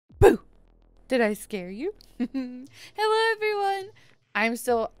Did I scare you? Hello everyone! I'm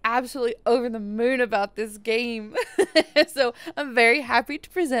still absolutely over the moon about this game. So I'm very happy to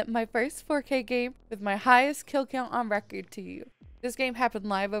present my first 4K game with my highest kill count on record to you. This game happened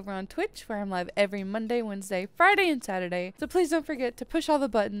live over on Twitch, where I'm live every Monday, Wednesday, Friday, and Saturday. So please don't forget to push all the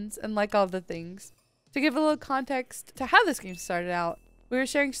buttons and like all the things. To give a little context to how this game started out, we were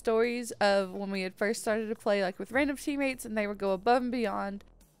sharing stories of when we had first started to play, like with random teammates, and they would go above and beyond,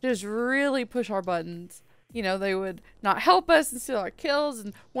 just really push our buttons. You know, they would not help us and steal our kills.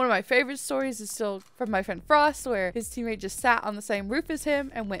 And one of my favorite stories is still from my friend Frost, where his teammate just sat on the same roof as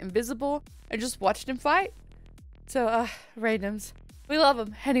him and went invisible and just watched him fight. So, randoms. We love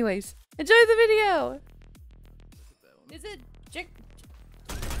them. Anyways, enjoy the video! Is it Jick?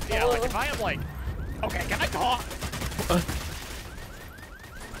 Yeah, like if I am like, okay, can I talk?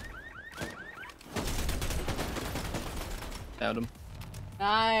 Found him.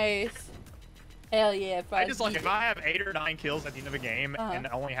 Nice. Hell yeah. I just like, if I have 8 or 9 kills at the end of a game and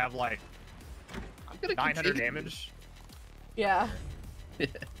I only have like 900 damage. Yeah.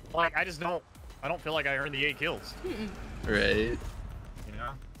 Like, I don't feel like I earned the 8 kills. Right. You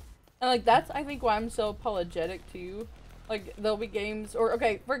know? And like, that's, I think, why I'm so apologetic to you. Like, there'll be games, or,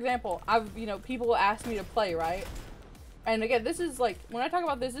 okay, for example, you know, people will ask me to play, right? And again, this is like, when I talk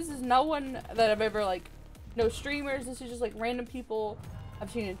about this is no one that I've ever, like, no streamers, this is just like random people I've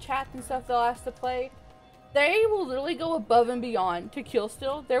seen in chat and stuff they'll ask to play. They will literally go above and beyond to kill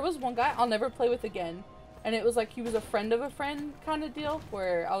steal. There was one guy I'll never play with again. And it was like he was a friend of a friend kind of deal,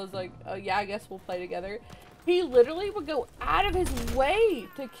 where I was like, oh yeah, I guess we'll play together. He literally would go out of his way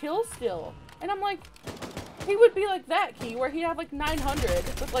to kill steal. And I'm like, he would be like that, Key, where he'd have like 900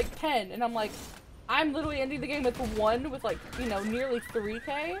 with like 10. And I'm like, I'm literally ending the game with 1 with like, you know, nearly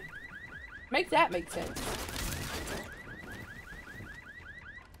 3K. Make that make sense.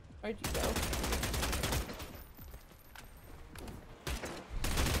 Where'd you go?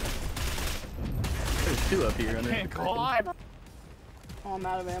 There's 2 up here. I can't climb. Oh, I'm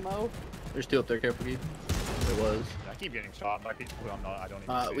out of ammo. There's 2 up there, careful, Keith. There was. I keep getting shot by people who I don't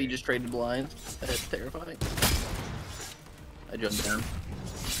even see. We just traded blinds. That's terrifying. I jumped down.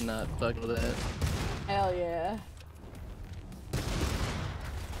 Not fucking with that. Hell yeah.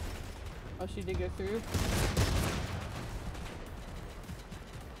 Oh, she did go through.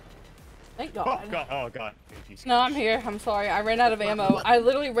 Thank God. Oh God. Oh God. No, I'm here. I'm sorry. I ran out of ammo. I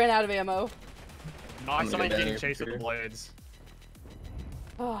literally ran out of ammo. No, somebody's getting chased with the blades.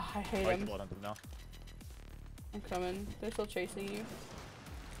 Oh, I hate him. Bloodhunt now. I'm coming. They're still chasing you.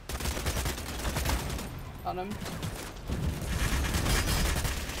 Got him.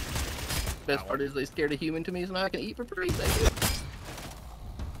 Best part is they scared a human to me, so now I can eat for free. Thank you.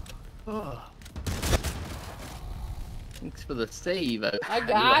 Oh. Thanks for the save. I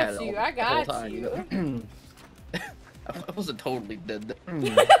got you. I got you. I wasn't totally dead.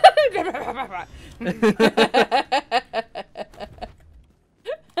 Well,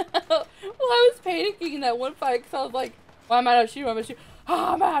 I was panicking in that one fight because I was like, why am I not shooting?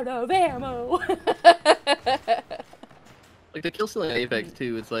 I'm out of ammo. Like the kill stealing Apex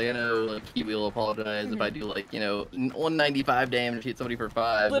too, it's like, I know like Kiwi will apologize if I do like, you know, 195 damage, hit somebody for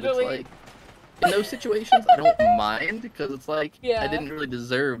 5. Literally. But it's like, in those situations, I don't mind, because it's like, yeah. I didn't really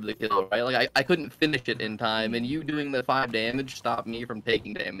deserve the kill, right? Like, I couldn't finish it in time, and you doing the 5 damage stopped me from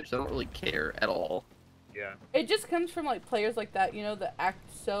taking damage, so I don't really care at all. Yeah. It just comes from, like, players like that, you know, that act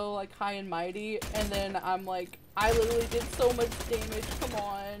so, like, high and mighty, and then I'm like, I literally did so much damage, come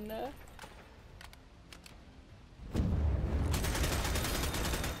on.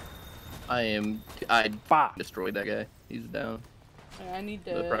 I destroyed that guy. He's down. I need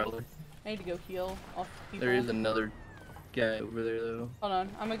to go heal off people. There is another guy over there, though. Hold on,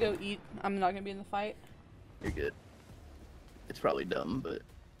 I'm gonna go eat. I'm not gonna be in the fight. You're good. It's probably dumb, but...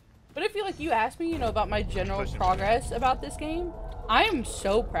 But if you ask me, you know, about my general progress about this game, I am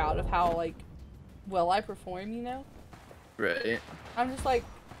so proud of how, like, well I perform, you know? Right. I'm just, like,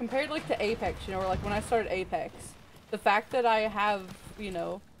 compared, like, to Apex, you know, or, like, when I started Apex, the fact that I have, you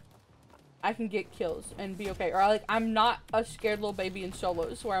know, I can get kills and be okay. Or, like, I'm not a scared little baby in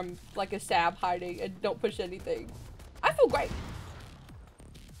solos where I'm, like, a stab hiding and don't push anything. I feel great.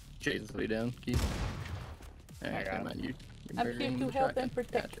 Chasing somebody down, Keith. Alright, never mind. You're I'm here to help and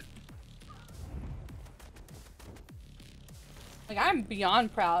protect. Gotcha. Like, I'm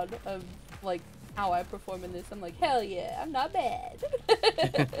beyond proud of, like, how I perform in this. I'm like, hell yeah, I'm not bad.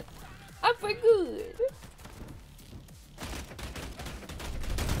 I'm pretty good.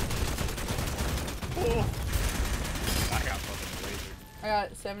 Oh. I got fucking laser. I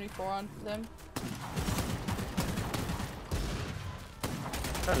got 74 on them.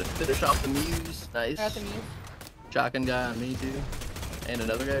 Trying to finish off the muse. Nice. Got the muse. Shotgun guy on me too. And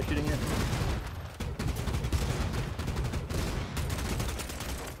another guy shooting at me.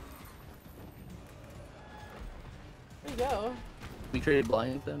 There you go. We traded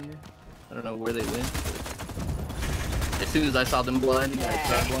blinds down here. I don't know where they went. As soon as I saw them blinding, I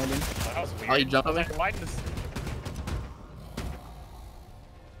started blinding. Oh, that was weird. Oh, you jumped on me? Why does...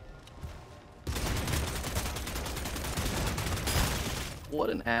 What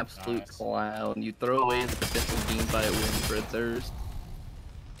an absolute clown. You throw away the defensive team by a win for a thirst.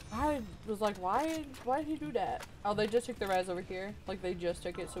 I was like, why did he do that? Oh, they just took the res over here. Like, they just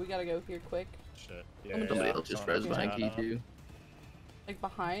took it, so we gotta go here quick. Shit. Yeah, Somebody else just res behind key too. Like,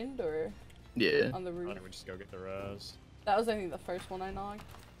 behind, or? Yeah. On the roof? I think we just go get the res. That was, I think, the first one I knocked.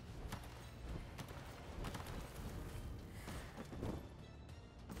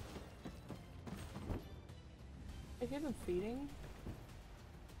 I hear them feeding.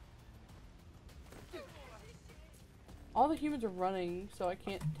 All the humans are running, so I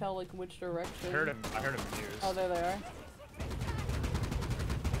can't tell like which direction. I heard him use. Oh, there they are.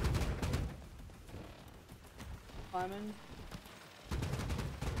 Climbing.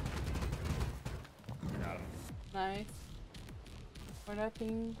 Got him. Nice. Where'd that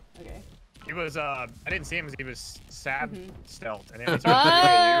ping? Okay. He was, I didn't see him because he was stealth, and then he turned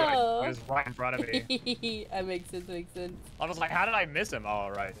Oh! he was right in front of me. That makes sense, makes sense. I was like, how did I miss him? Oh,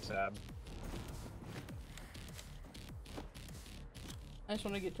 right, Sab. I just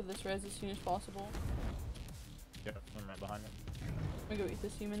want to get to this res as soon as possible. Yeah, I'm right behind him. I'm gonna go eat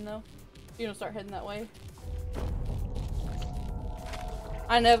this human though. You don't start heading that way.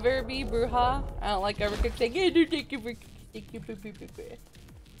 I never be bruja. I don't like overcooked steak. Yeah, do take your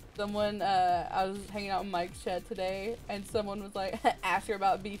Someone, I was hanging out in Mike's chat today, and someone was like, asked her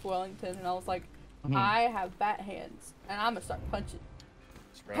about beef Wellington, and I was like, I have bat hands, and I'm gonna start punching.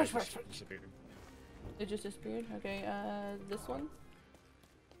 Punch. Disappeared. It just disappeared? Okay, this one?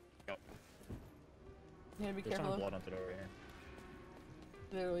 Yep. You gotta be There's careful. some blood hunted over here.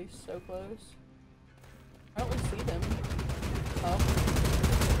 Literally so close. I don't really see them. Oh.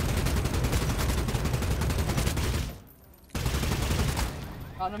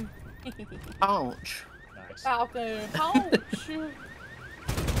 Got him. Ouch. Nice. Falcon punch.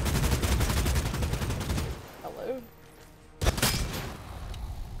 Hello.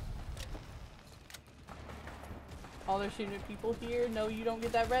 Oh, they're shooting at people here. No, you don't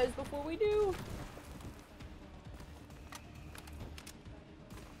get that res before we do.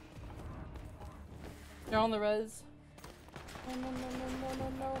 They're on the res.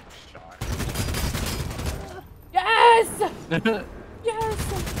 No. Shot. Yes! Yes!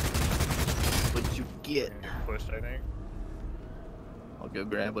 What'd you get? Pushed, I think. I'll go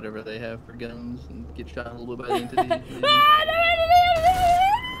grab whatever they have for guns and get shot a little bit by the entity.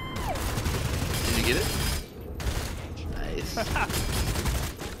 Did you get it? Nice.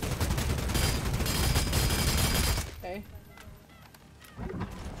 Okay.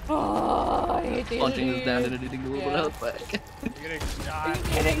 Oh, I hate the Punching entity. us down and getting a little bit of health back. You're getting Are shot. you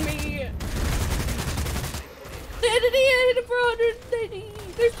kidding me? The entity I hit it for 180.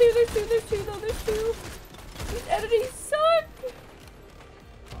 There's two though, there's two. These entities suck.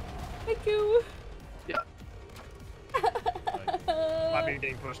 Thank you. Yeah. Might be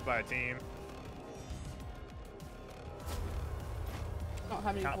getting pushed by a team. I don't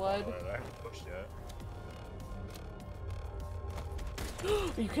have any Not blood. I haven't pushed yet.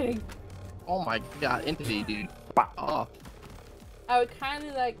 Are you kidding? Oh my god, entity, dude. Fuck off. I would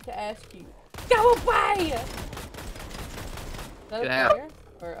kindly like to ask you, go away! Is that Get a out. player?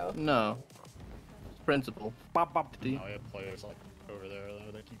 Or oh? No. Principal. Bop bop. Oh, we have players like over there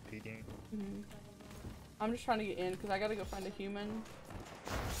though. They keep peeking. I'm just trying to get in because I gotta go find a human.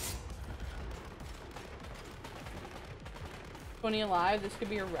 20 alive. This could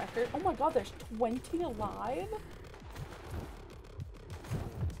be a record. Oh my god, there's 20 alive?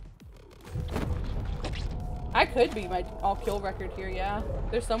 I could be my all kill record here, yeah.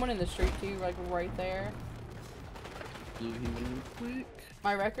 There's someone in the street too, like right there. Blue human quick.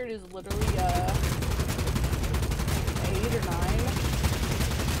 My record is literally 8 or 9.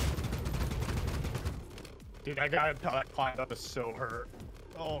 Dude, that guy that climbed up is so hurt.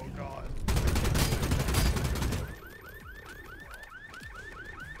 Oh god.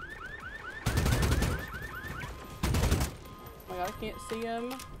 Oh my god, I can't see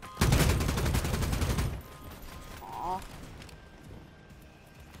him. Aw.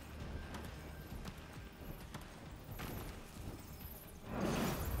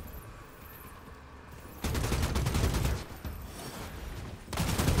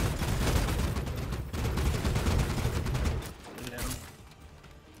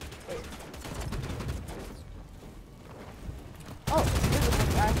 Oh, there's a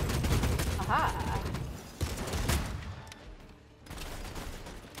big guy. Aha.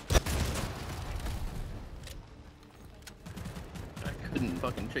 I couldn't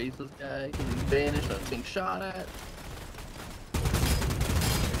fucking chase this guy because he vanished. I was being shot at.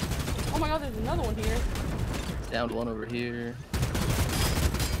 Oh my god, there's another one here. Downed one over here.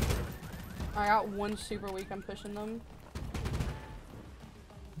 I got one super weak. I'm pushing them.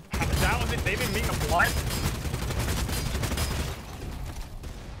 That was it. They didn't mean a blood.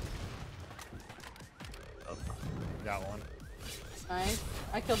 Oh, got one. Nice.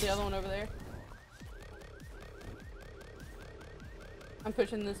 I killed the other one over there. I'm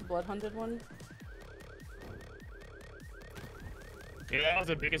pushing this blood-hunted one. Yeah, that was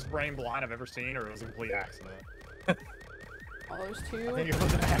the biggest brain blind I've ever seen, or it was a complete accident. Oh, there's two. I think it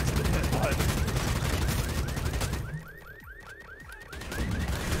was an accident, but...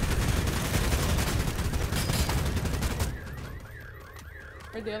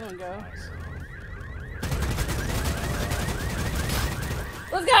 Where'd the other one go? Nice.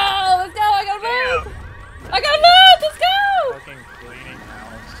 Let's go! Let's go! I gotta move! I gotta move! Let's go! Fucking cleaning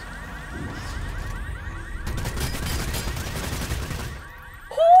house.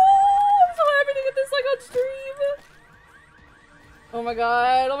 Oh, I'm so happy to get this like on stream. Oh my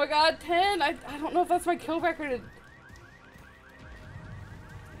god! Oh my god! 10! I don't know if that's my kill record.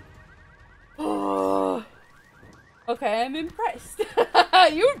 Oh. Okay, I'm impressed.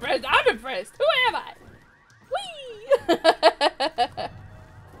 You impressed? I'm impressed. Who am I? Whee!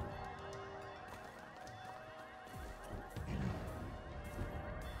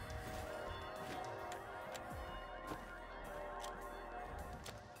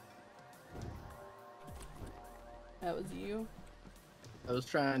 That was you. I was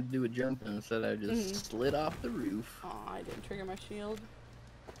trying to do a jump and instead I just slid off the roof. Aw, I didn't trigger my shield.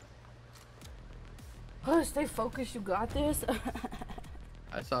 Oh, stay focused, you got this.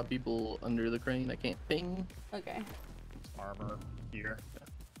 I saw people under the crane. I can't ping. Okay. It's armor here.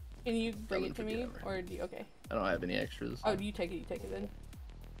 Can you bring it to me? Armor. Or do you, okay. I don't have any extras. Oh, you take it then.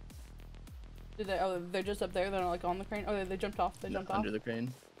 Did they, oh, they're just up there, they're not like on the crane? Oh, they jumped off, they No, jumped off. under the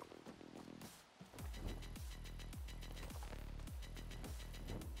crane.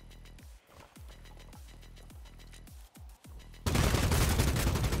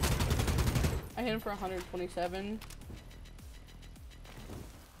 I hit him for 127.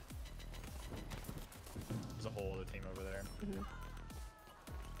 There's a whole other team over there.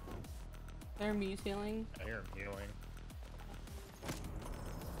 They're muse healing. I hear him healing.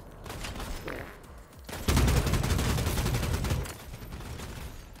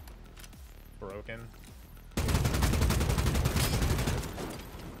 Broken.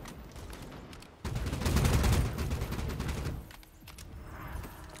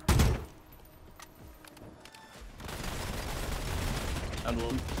 Found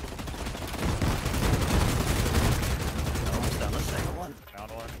one. Almost down the second one.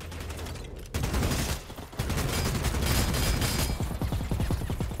 Found one.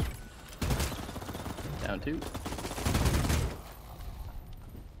 Down two.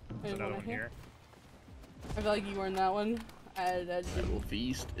 There's Another one one right here. I feel like you were in that one. I That will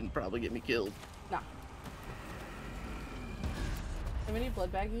feast and probably get me killed. Nah. Have any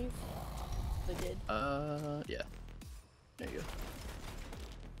blood baggies? They did. Yeah. There you go.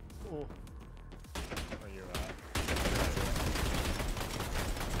 Cool. Where you at?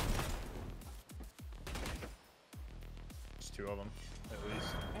 There's two of them, at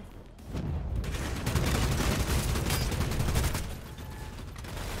least.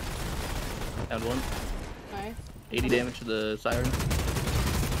 Found one. Nice. 80 damage to the siren.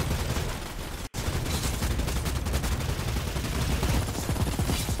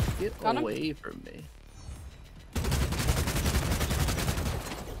 Get Got him? away from me.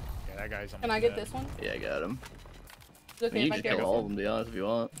 Yeah, that guy's on Can I get this one? Yeah, I got him. Is it I okay mean, you if I can get kill this all of one? them, to be honest, if you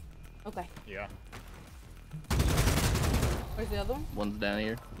want. Okay. Yeah. Where's the other one? One's down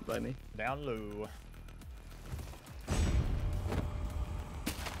here by me. Down low.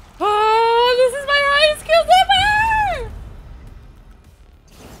 Oh, this is my highest kills ever!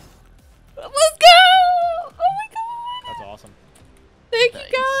 Let's go! Oh my god! That's awesome. Thank Nice. you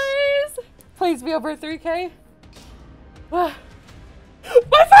guys! Please be over 3K. My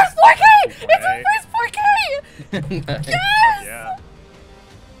first 4K! It's my first 4K! Nice. Yes! Yeah.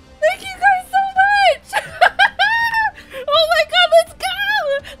 Thank you guys so much! Oh my god, let's go!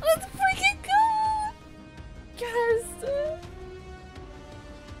 Let's freaking go! Yes!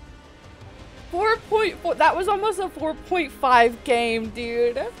 4.4. That was almost a 4.5 game,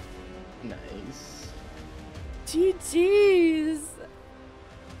 dude. Nice. GG's.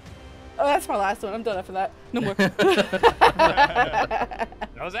 Oh, that's my last one. I'm done after that. No more. That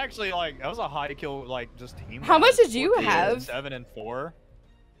was actually like that was a high kill like just team. How much did you 14, have? 7 and 4.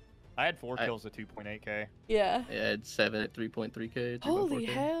 I had 4 kills at 2.8k. Yeah. Yeah, it's 7 at 3.3k. Holy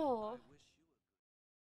hell.